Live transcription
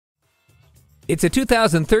It's a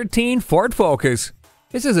 2013 Ford Focus.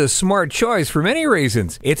 This is a smart choice for many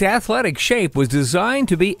reasons. Its athletic shape was designed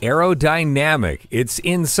to be aerodynamic. Its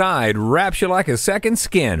inside wraps you like a second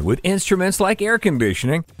skin with instruments like air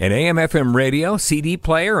conditioning, an AM/FM radio, CD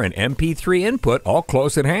player, and MP3 input all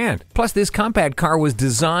close at hand. Plus, this compact car was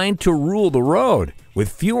designed to rule the road. With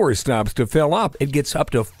fewer stops to fill up, it gets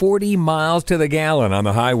up to 40 miles to the gallon on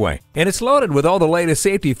the highway. And it's loaded with all the latest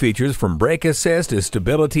safety features from brake assist to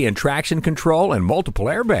stability and traction control and multiple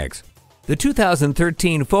airbags. The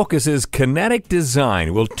 2013 Focus's kinetic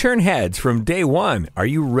design will turn heads from day one. Are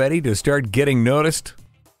you ready to start getting noticed?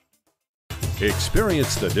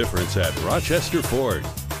 Experience the difference at Rochester Ford.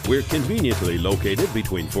 We're conveniently located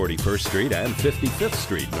between 41st Street and 55th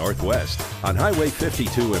Street Northwest on Highway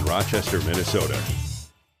 52 in Rochester, Minnesota.